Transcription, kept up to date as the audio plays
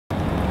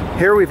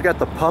Here we've got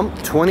the Pump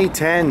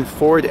 2010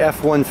 Ford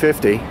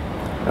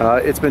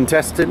F150. It's been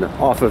tested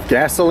off of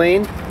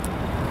gasoline,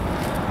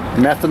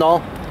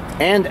 methanol,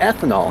 and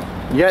ethanol.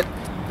 Yet,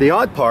 the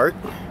odd part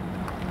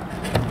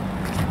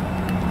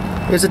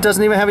is it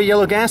doesn't even have a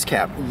yellow gas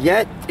cap.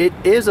 Yet, it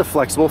is a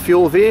flexible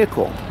fuel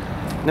vehicle.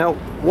 Now,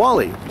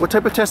 Wally, what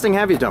type of testing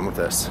have you done with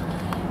this?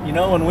 You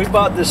know, when we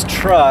bought this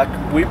truck,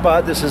 we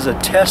bought this as a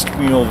test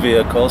mule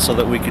vehicle so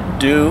that we could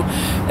do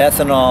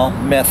ethanol,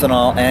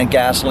 methanol, and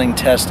gasoline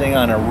testing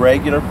on a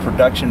regular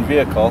production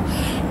vehicle.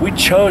 We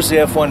chose the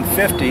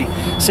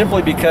F-150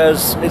 simply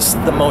because it's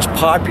the most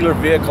popular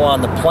vehicle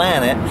on the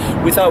planet.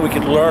 We thought we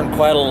could learn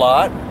quite a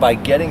lot by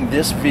getting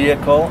this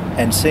vehicle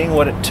and seeing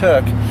what it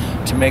took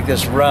to make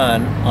this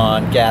run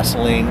on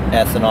gasoline,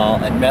 ethanol,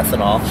 and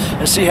methanol,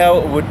 and see how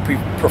it would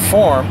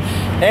perform.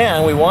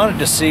 And we wanted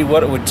to see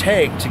what it would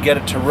take to get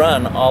it to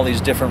run all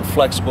these different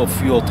flexible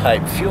fuel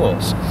type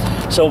fuels.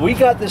 So we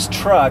got this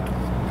truck,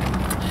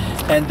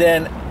 and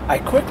then I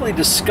quickly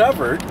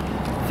discovered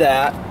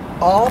that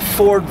all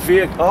Ford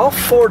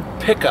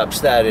pickups,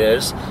 that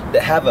is,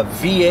 that have a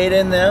V8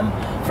 in them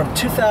from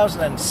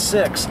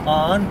 2006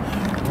 on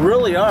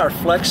really are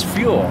flex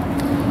fuel.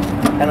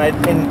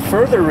 And in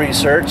further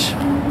research,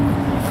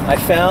 I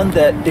found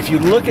that if you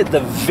look at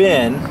the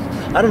VIN,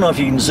 I don't know if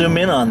you can zoom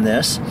in on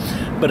this,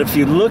 but if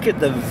you look at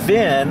the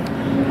VIN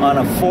on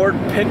a Ford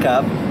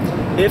pickup,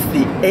 if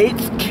the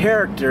 8th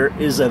character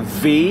is a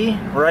V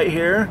right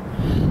here,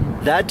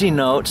 that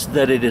denotes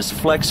that it is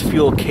flex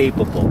fuel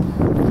capable.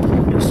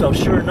 And so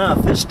sure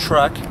enough, this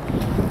truck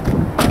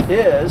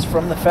is,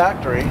 from the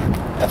factory,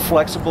 a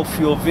flexible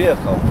fuel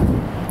vehicle.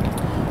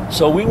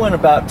 So we went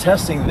about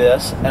testing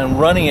this and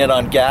running it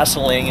on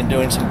gasoline and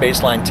doing some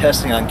baseline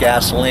testing on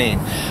gasoline.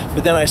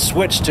 But then I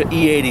switched to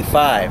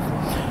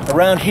E85.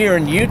 Around here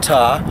in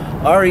Utah,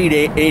 our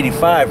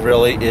E85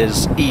 really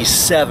is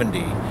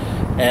E70.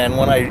 And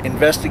when I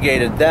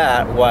investigated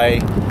that, why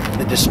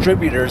the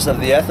distributors of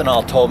the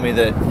ethanol told me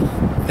that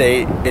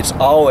it's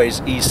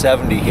always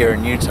E70 here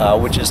in Utah,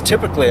 which is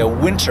typically a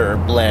winter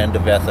blend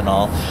of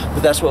ethanol,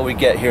 but that's what we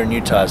get here in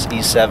Utah is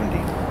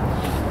E70.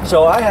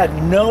 So I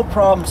had no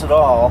problems at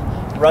all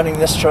running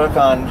this truck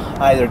on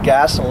either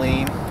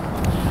gasoline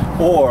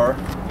or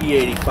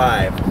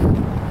E85.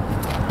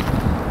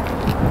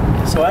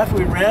 So after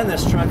we ran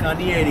this truck on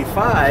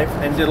E85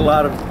 and did a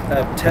lot of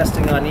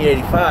testing on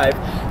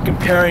E85,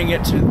 comparing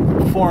it to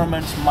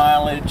performance,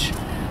 mileage,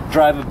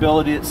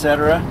 drivability,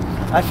 etc.,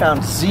 I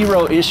found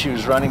zero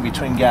issues running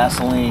between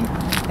gasoline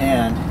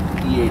and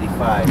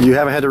E85. You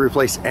haven't had to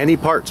replace any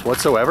parts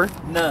whatsoever?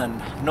 None,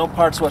 no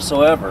parts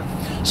whatsoever.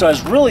 So I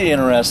was really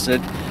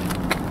interested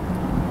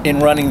in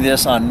running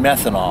this on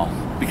methanol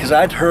because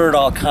I'd heard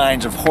all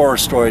kinds of horror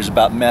stories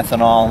about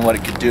methanol and what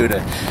it could do to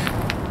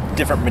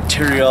different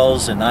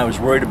materials, and I was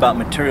worried about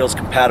materials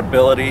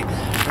compatibility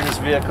in this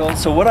vehicle.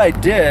 So what I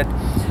did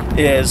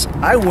is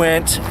I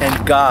went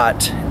and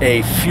got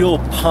a fuel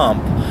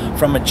pump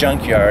from a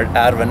junkyard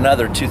out of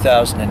another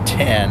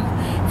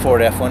 2010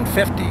 Ford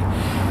F-150,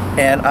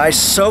 and I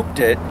soaked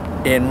it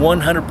in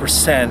 100%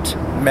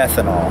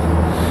 methanol,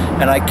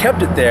 and I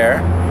kept it there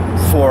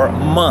for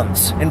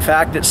months. In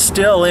fact, it's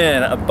still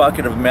in a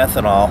bucket of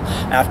methanol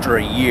after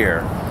a year,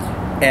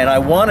 and I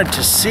wanted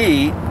to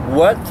see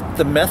what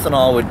the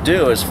methanol would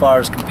do as far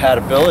as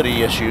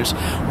compatibility issues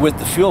with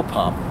the fuel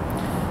pump.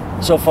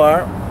 So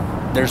far,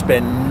 there's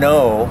been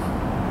no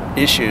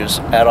issues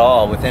at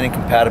all with any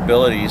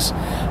compatibilities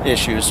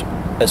issues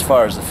as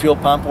far as the fuel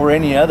pump or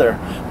any other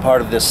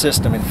part of this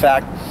system. In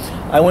fact,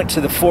 I went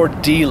to the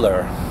Ford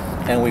dealer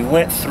and we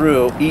went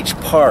through each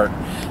part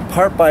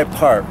by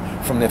part,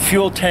 from the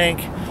fuel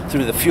tank,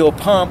 through the fuel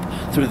pump,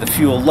 through the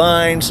fuel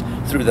lines,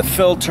 through the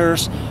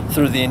filters,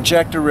 through the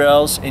injector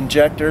rails,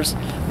 injectors.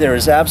 There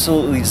is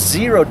absolutely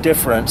zero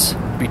difference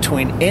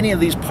between any of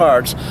these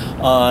parts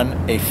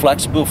on a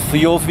flexible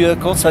fuel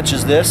vehicle such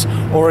as this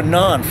or a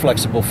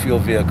non-flexible fuel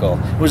vehicle.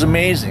 It was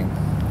amazing.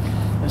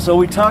 And so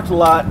we talked a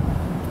lot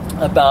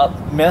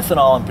about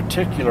methanol in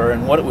particular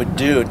and what it would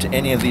do to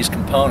any of these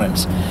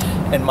components.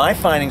 And my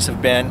findings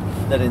have been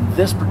that in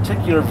this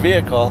particular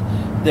vehicle,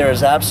 there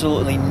is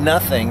absolutely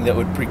nothing that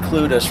would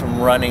preclude us from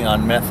running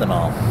on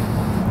methanol.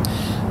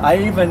 I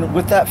even,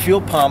 with that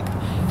fuel pump,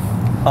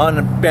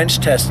 on bench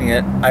testing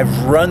it,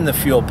 I've run the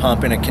fuel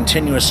pump in a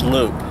continuous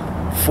loop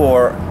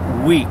for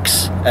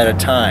weeks at a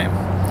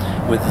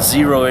time with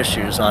zero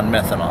issues on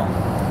methanol.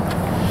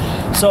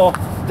 So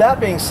that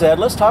being said,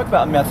 let's talk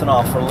about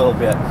methanol for a little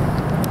bit.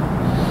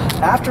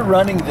 After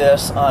running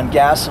this on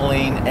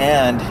gasoline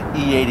and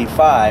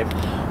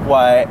E85,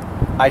 why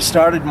I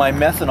started my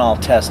methanol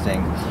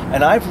testing,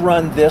 and I've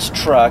run this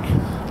truck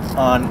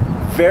on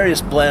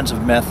various blends of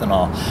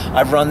methanol.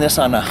 I've run this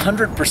on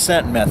 100%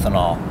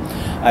 methanol.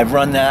 I've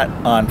run that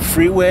on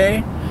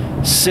freeway,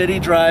 city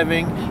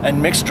driving,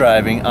 and mixed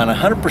driving on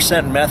 100%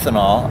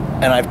 methanol,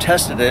 and I've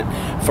tested it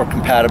for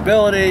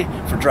compatibility,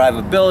 for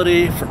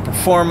drivability, for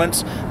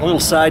performance. A little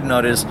side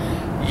note is,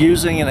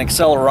 using an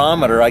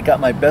accelerometer, I got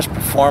my best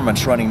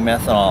performance running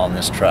methanol on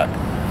this truck.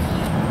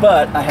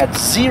 But I had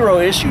zero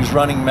issues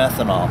running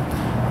methanol.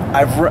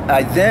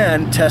 I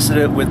then tested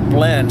it with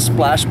blend,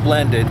 splash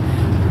blended,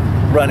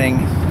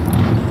 running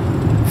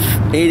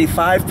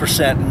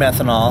 85%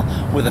 methanol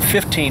with a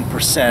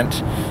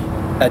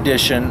 15%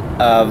 addition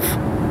of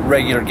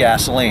regular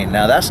gasoline.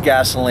 Now that's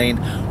gasoline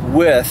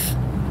with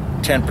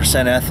 10%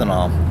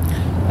 ethanol.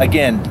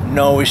 Again,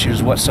 no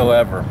issues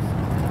whatsoever.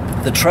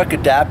 The truck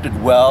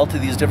adapted well to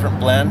these different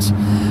blends.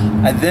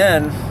 I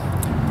then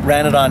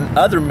ran it on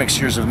other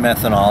mixtures of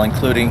methanol,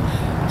 including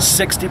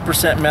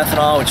 60%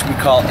 methanol, which we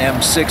call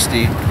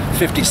M60,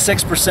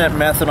 56%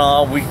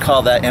 methanol, we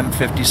call that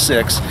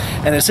M56.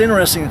 And it's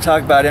interesting to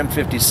talk about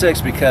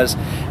M56 because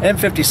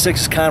M56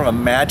 is kind of a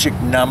magic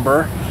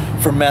number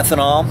for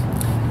methanol.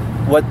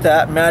 What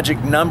that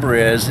magic number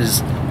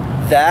is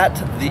that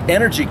the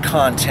energy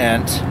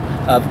content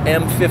of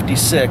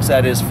M56,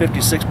 that is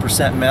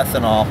 56%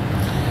 methanol,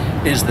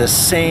 is the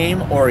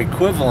same or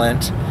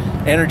equivalent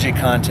energy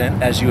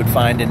content as you would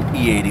find in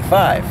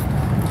E85.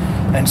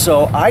 And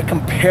so I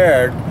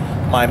compared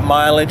my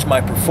mileage, my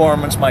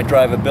performance, my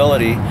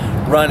drivability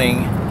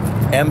running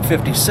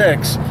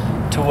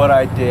M56 to what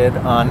I did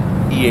on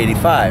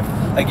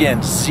E85.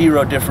 Again,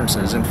 zero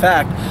differences. In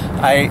fact,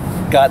 I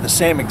got the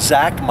same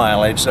exact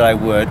mileage that I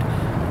would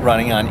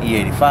running on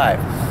E85.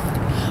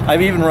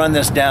 I've even run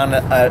this down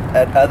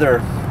at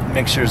other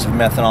mixtures of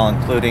methanol,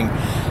 including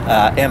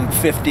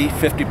M50,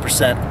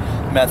 50%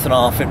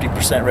 methanol,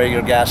 50%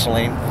 regular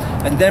gasoline.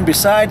 And then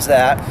besides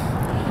that,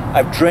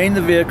 I've drained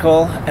the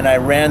vehicle and I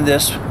ran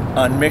this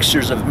on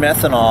mixtures of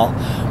methanol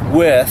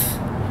with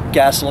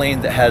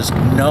gasoline that has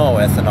no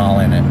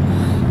ethanol in it.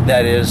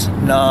 That is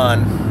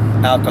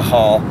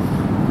non-alcohol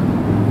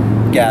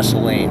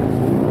gasoline.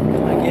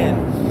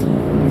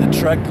 Again, the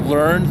truck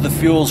learned the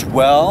fuels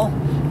well,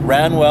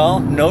 ran well,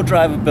 no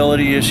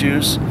drivability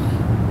issues.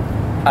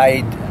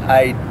 I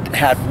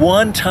had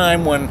one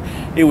time when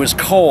it was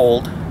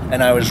cold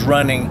and I was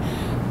running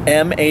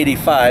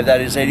M85,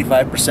 that is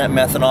 85%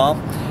 methanol,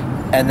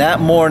 and that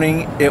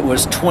morning it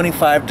was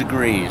 25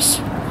 degrees.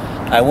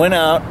 I went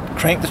out,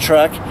 cranked the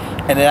truck,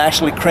 and it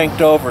actually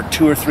cranked over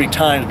 2 or 3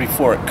 times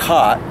before it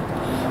caught,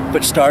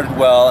 but started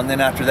well, and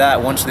then after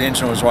that, once the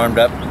engine was warmed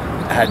up,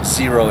 I had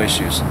zero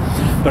issues.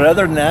 But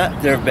other than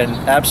that, there have been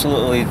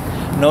absolutely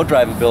no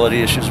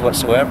drivability issues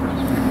whatsoever.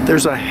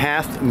 There's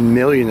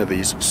 500,000 of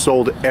these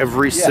sold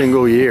every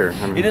single year.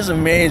 I mean, it is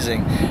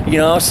amazing. You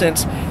know,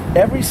 since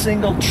every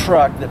single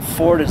truck that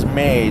Ford has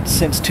made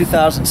since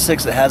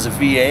 2006 that has a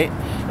V8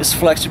 is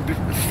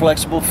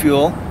flexible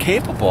fuel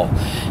capable.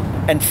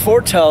 And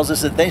Ford tells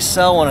us that they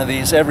sell one of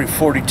these every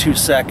 42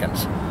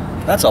 seconds.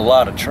 That's a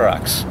lot of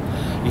trucks.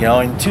 You know,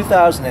 in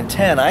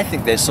 2010, I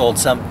think they sold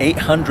some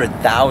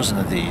 800,000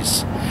 of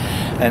these.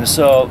 And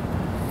so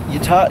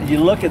you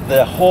look at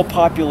the whole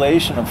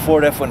population of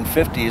Ford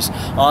F-150s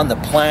on the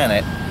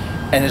planet,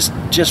 and it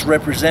just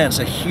represents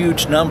a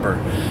huge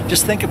number.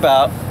 Just think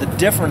about the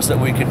difference that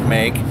we could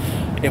make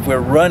if we're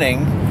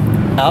running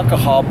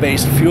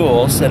alcohol-based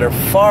fuels that are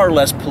far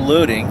less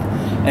polluting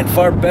and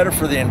far better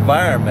for the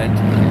environment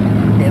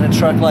in a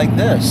truck like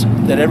this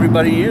that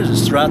everybody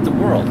uses throughout the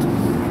world.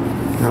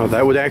 No,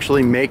 that would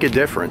actually make a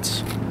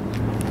difference.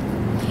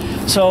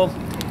 So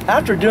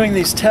after doing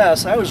these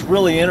tests, I was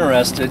really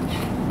interested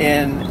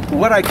in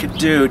what I could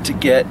do to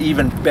get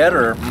even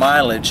better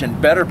mileage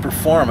and better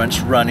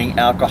performance running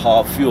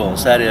alcohol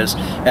fuels, that is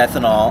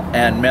ethanol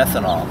and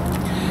methanol.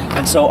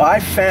 And so I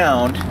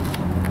found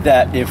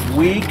that if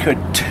we could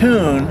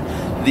tune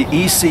the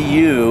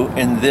ECU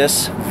in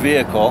this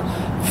vehicle,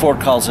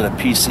 Ford calls it a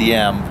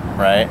PCM,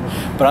 right?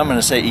 But I'm going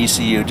to say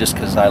ECU just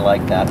because I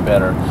like that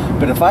better.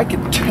 But if I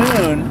could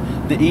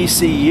tune the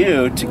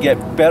ECU to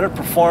get better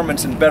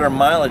performance and better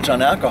mileage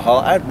on alcohol,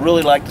 I'd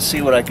really like to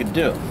see what I could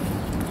do.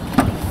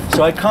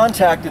 So I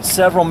contacted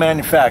several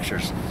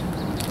manufacturers.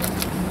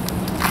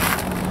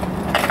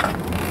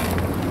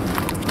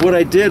 What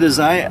I did is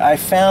I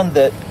found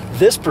that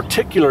this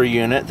particular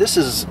unit, this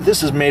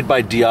is made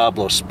by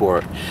Diablo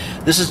Sport.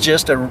 This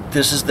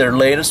is their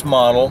latest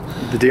model.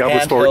 The Diablo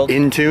Sport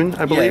InTune,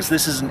 I believe. Yes,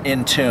 this is an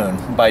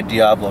InTune by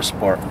Diablo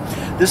Sport.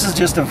 This is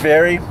just a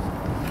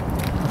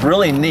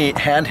really neat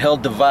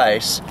handheld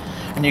device,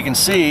 and you can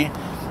see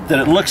that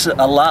it looks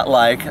a lot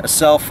like a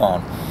cell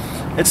phone.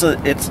 It's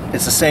the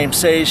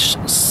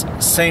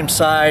same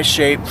size,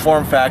 shape,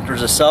 form factor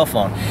as a cell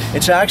phone.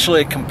 It's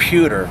actually a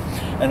computer,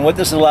 and what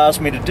this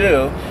allows me to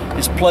do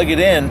is plug it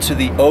into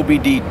the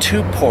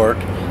OBD2 port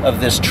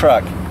of this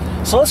truck.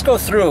 So let's go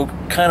through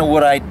kind of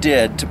what I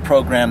did to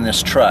program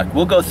this truck.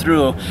 We'll go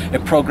through a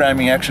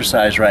programming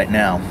exercise right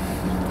now.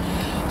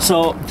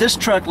 So this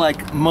truck,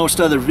 like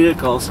most other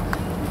vehicles,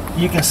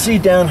 you can see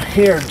down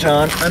here,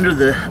 John, under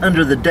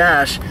the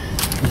dash,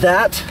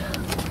 that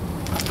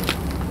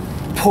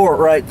port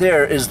right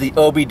there is the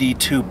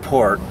OBD2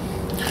 port.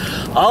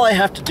 All I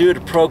have to do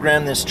to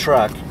program this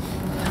truck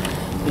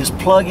is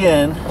plug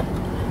in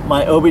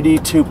my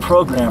OBD2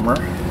 programmer,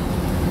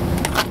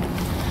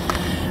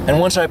 and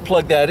once I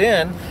plug that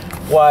in,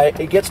 why,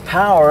 it gets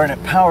power and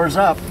it powers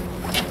up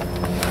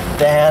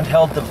the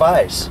handheld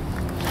device.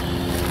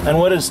 And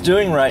what it's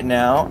doing right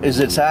now is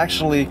it's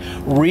actually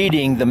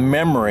reading the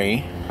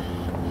memory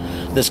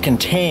that's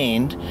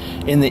contained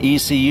in the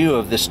ECU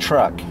of this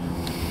truck.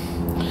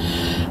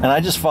 And I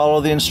just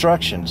follow the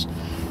instructions.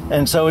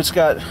 And so it's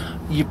got,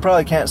 you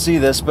probably can't see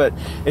this, but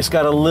it's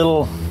got a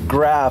little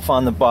graph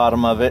on the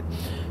bottom of it,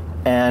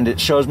 and it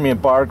shows me a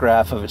bar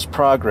graph of its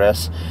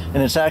progress,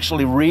 and it's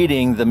actually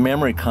reading the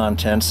memory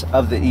contents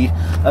of the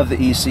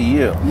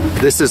ECU.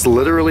 This is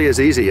literally as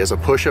easy as a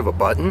push of a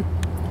button?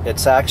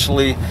 It's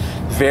actually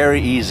very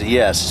easy,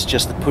 yes. It's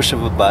just the push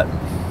of a button.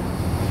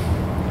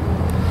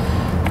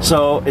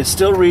 So it's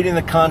still reading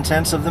the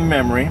contents of the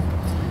memory,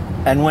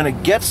 and when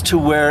it gets to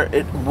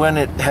when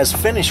it has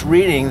finished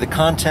reading the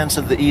contents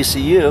of the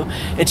ECU,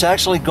 it's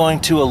actually going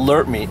to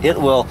alert me. It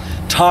will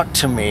talk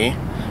to me,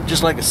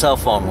 just like a cell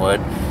phone would,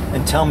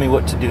 and tell me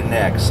what to do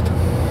next.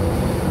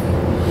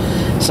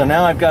 So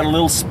now I've got a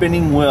little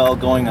spinning wheel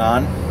going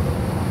on,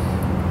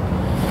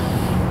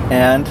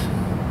 and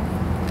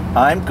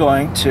I'm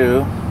going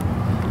to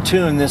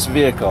tune this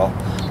vehicle.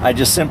 I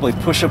just simply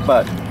push a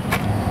button.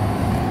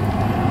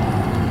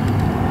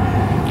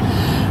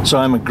 So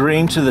I'm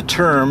agreeing to the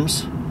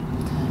terms,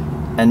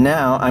 and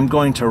now I'm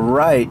going to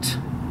write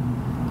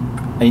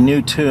a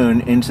new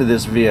tune into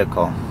this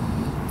vehicle.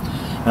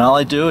 And all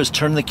I do is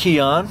turn the key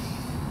on,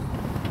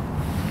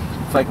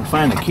 if I can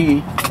find the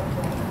key.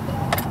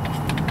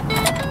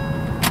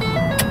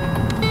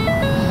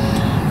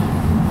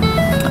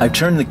 I've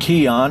turned the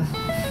key on.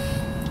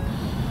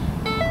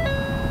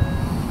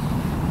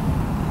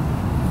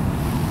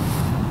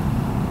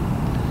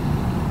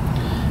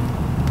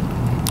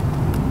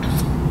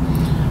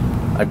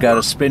 I've got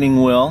a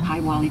spinning wheel. Hi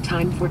Wally,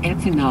 time for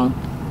ethanol.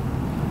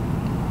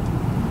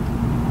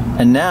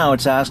 And now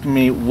it's asking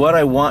me what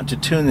I want to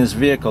tune this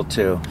vehicle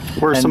to.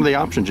 What are some of the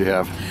options you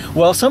have?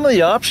 Well, some of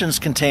the options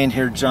contained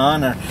here,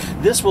 John,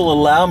 this will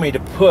allow me to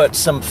put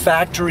some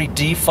factory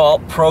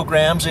default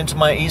programs into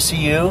my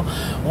ECU.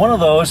 One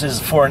of those is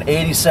for an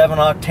 87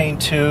 octane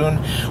tune.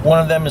 One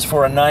of them is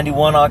for a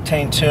 91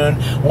 octane tune.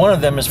 One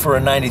of them is for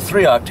a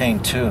 93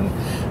 octane tune.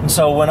 And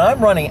so when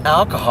I'm running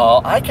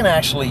alcohol, I can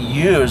actually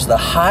use the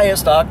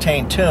highest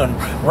octane tune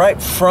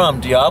right from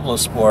Diablo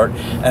Sport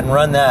and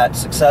run that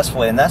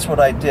successfully, and that's what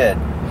I did.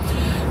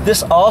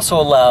 This also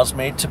allows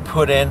me to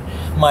put in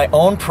my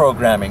own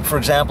programming. For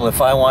example,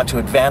 if I want to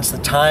advance the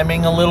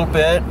timing a little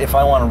bit, if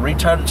I want to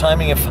retard the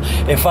timing,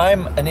 if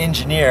I'm an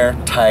engineer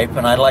type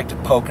and I like to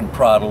poke and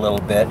prod a little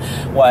bit,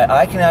 why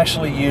I can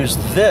actually use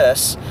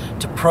this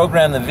to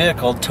program the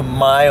vehicle to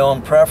my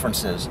own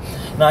preferences.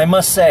 Now I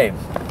must say,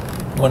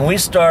 when we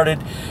started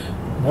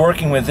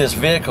working with this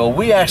vehicle,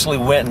 we actually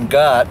went and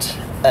got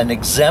an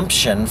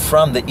exemption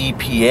from the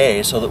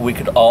EPA so that we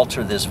could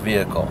alter this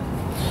vehicle.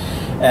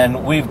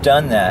 And we've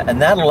done that,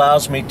 and that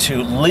allows me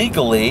to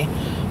legally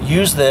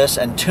use this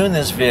and tune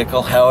this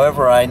vehicle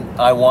however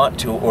I want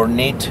to or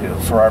need to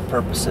for our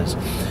purposes.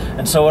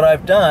 And so what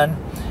I've done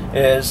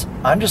is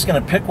I'm just going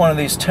to pick one of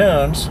these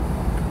tunes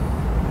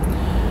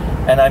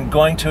and I'm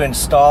going to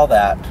install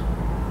that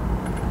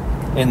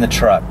in the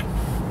truck.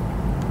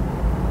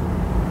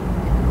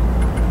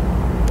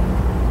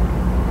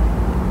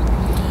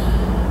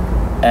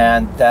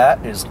 And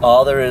that is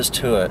all there is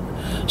to it.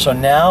 So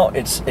now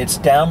it's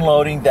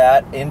downloading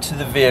that into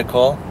the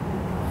vehicle,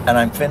 and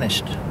I'm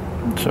finished.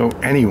 So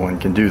anyone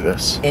can do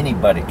this?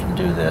 Anybody can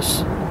do this.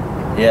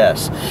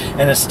 Yes.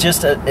 And it's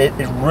just, it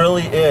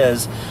really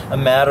is a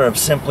matter of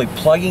simply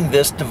plugging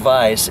this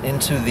device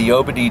into the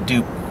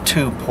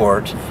OBD2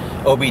 port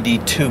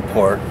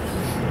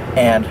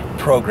and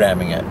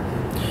programming it.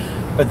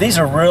 But these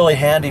are really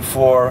handy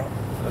for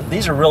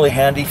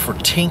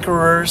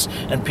tinkerers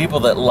and people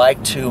that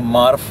like to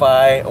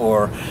modify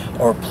or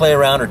play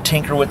around or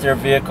tinker with their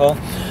vehicle.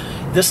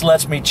 This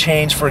lets me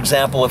change, for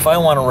example, if I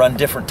want to run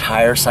different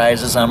tire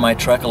sizes on my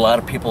truck. A lot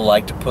of people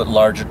like to put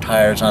larger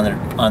tires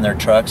on their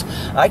trucks.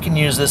 I can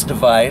use this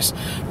device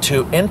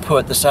to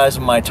input the size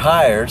of my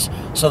tires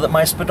so that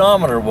my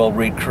speedometer will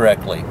read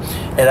correctly.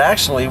 It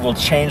actually will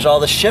change all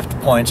the shift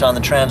points on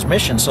the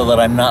transmission so that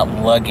I'm not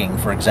lugging,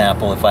 for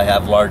example, if I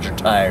have larger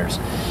tires.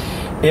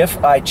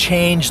 If I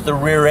change the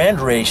rear end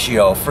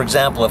ratio, for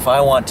example, if I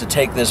want to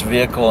take this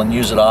vehicle and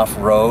use it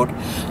off-road,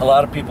 a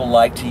lot of people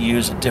like to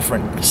use a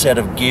different set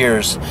of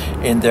gears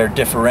in their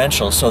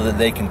differential so that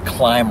they can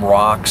climb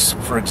rocks,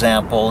 for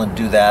example, and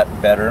do that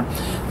better.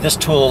 This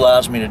tool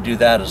allows me to do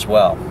that as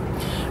well.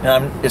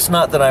 And it's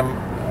not that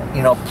I'm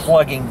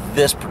plugging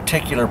this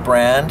particular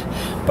brand,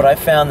 but I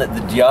found that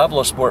the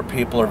Diablo Sport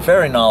people are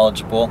very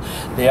knowledgeable.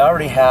 They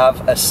already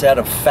have a set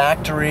of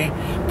factory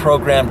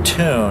program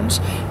tunes,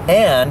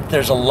 and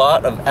there's a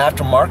lot of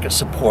aftermarket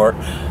support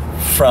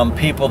from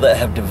people that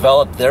have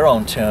developed their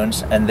own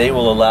tunes, and they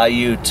will allow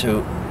you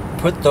to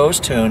put those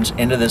tunes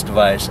into this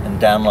device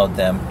and download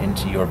them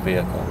into your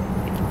vehicle.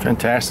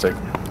 Fantastic.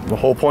 The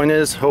whole point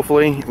is,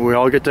 hopefully, we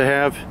all get to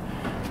have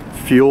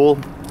fuel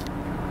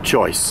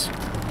choice.